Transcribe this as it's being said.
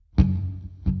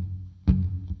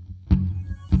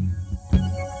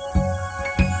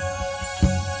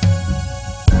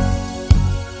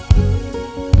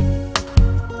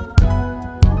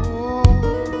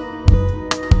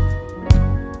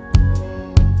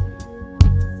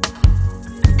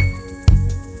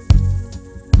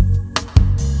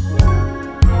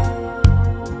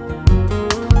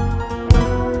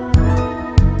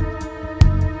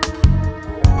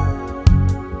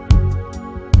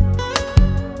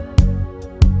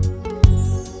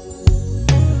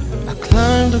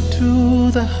went up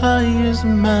to the highest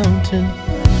mountain,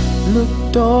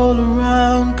 looked all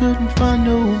around, couldn't find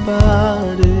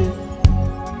nobody.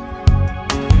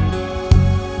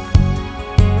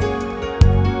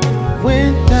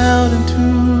 Went down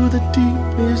into the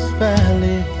deepest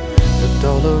valley, looked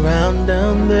all around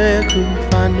down there,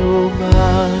 couldn't find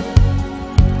nobody.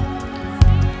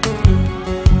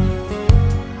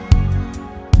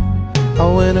 I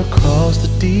went across the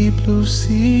deep blue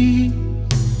sea,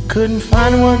 couldn't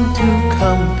find one to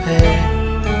compare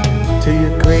to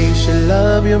your grace, your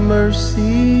love, your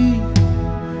mercy.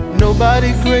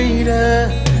 Nobody greater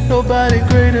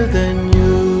than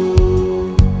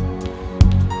you.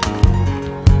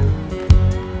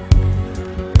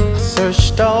 I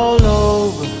searched all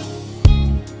over,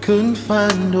 couldn't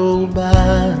find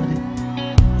nobody.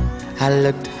 I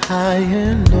looked high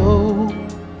and low,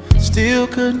 still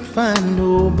couldn't find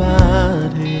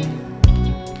nobody.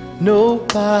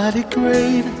 Nobody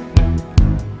greater,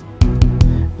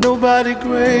 nobody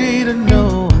greater,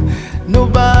 no,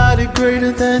 nobody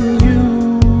greater than you.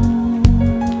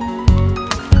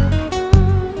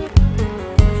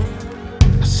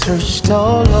 I searched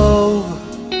all over,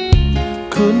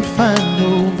 couldn't find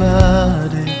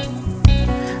nobody.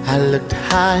 I looked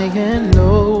high and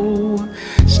low,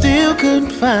 still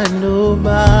couldn't find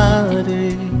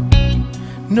nobody.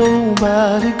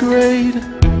 Nobody greater,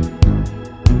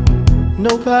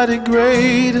 nobody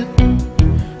greater,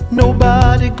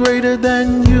 nobody greater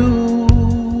than you.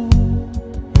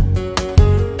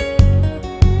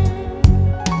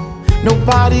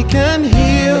 Nobody can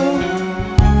heal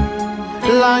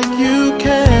like you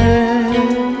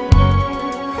can.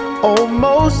 Oh,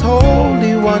 most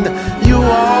holy one, you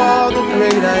are the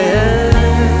great I am.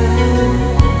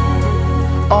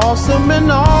 Awesome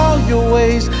in all your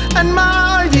ways, and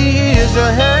mighty is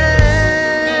your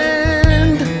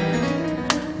hand.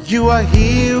 You are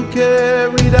he who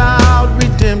carried out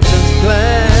redemption's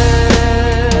plan.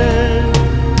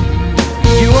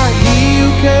 You are he who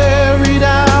carried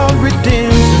out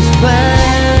redemption's plan.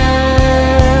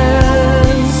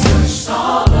 Searched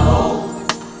all over,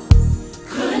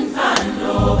 couldn't find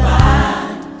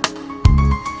nobody.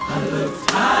 I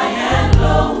looked high and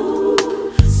low,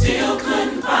 still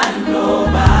couldn't find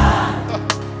nobody.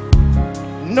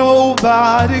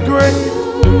 Nobody great,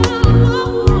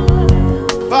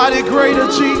 nobody greater,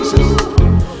 Jesus.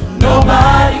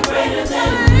 Nobody greater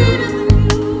than you.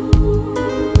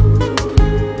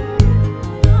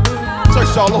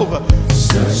 Searched all over,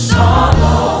 Searched all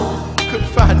over, couldn't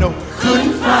find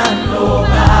couldn't find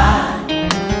nobody.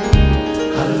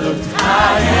 I looked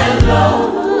high and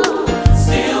low,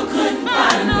 still couldn't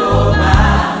find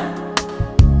nobody.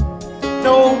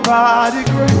 nobody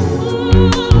great,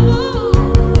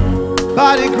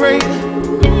 nobody greater,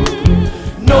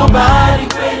 Nobody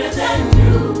greater than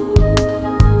you.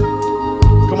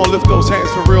 Come on, lift those hands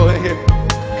for real in here.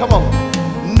 Come on.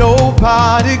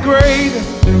 Nobody greater,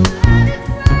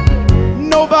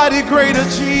 nobody greater,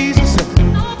 Jesus.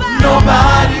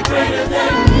 Nobody greater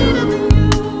than you.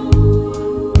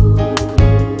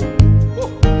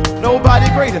 Nobody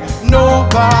greater,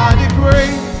 nobody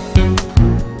greater,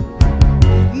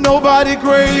 nobody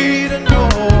greater, no.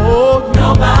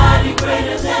 Nobody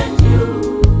greater than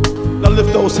you. Now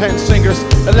lift those hands, singers,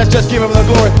 and let's just give him the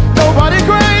glory. Nobody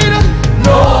greater,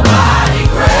 Nobody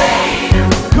greater.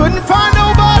 couldn't find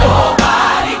nobody.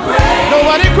 Nobody greater.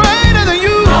 Nobody greater than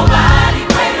you. Nobody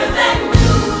greater than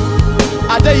you.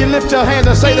 I dare you lift your hands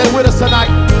and say that with us tonight.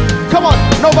 Come on,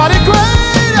 nobody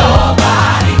greater.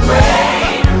 Nobody greater.